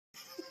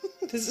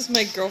This is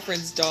my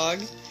girlfriend's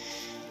dog.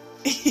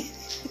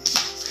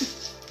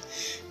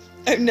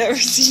 I've never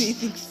seen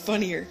anything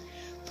funnier.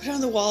 Put it on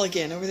the wall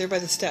again, over there by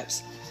the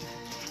steps.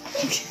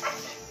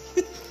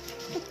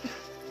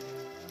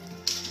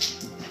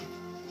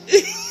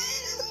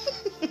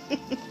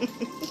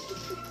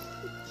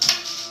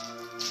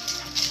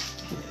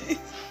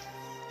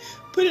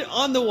 Put it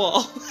on the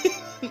wall.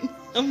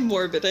 I'm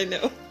morbid, I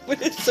know,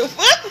 but it's so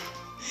fun.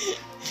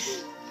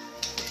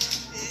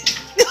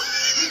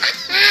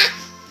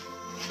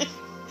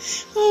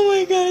 Oh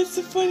my god, it's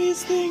the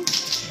funniest thing.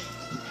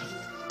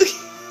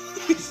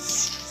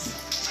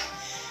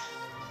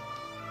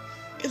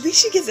 At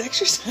least she gets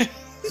exercise.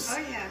 Oh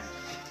yeah.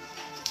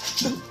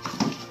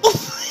 Oh.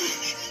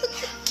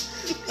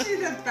 See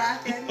the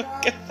back end Oh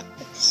off?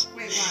 gosh.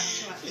 Wait,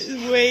 watch.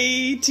 It's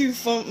way too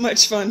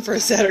much fun for a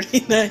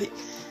Saturday night.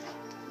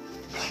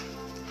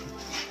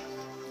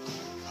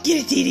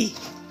 Get it, Dee Dee.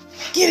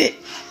 Get it.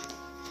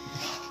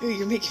 Ooh,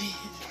 you're making me...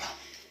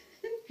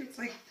 It's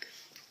like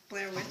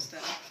Blair Witch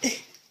stuff.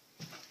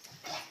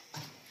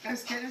 I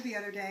was getting it the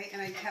other day,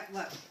 and I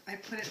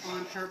put it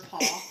on her paw,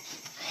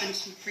 and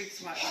she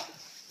freaks out.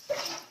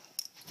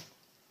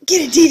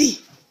 Get it, Dee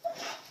Dee.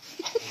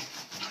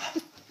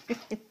 Oh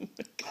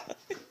my god.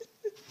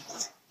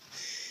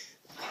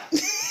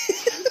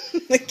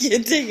 I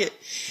can't take it.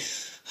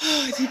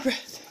 Oh, deep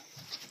breath.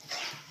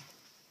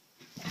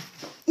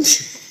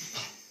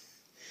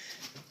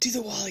 Do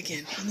the wall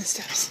again on the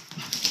steps.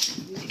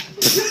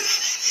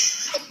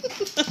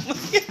 Oh my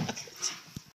god.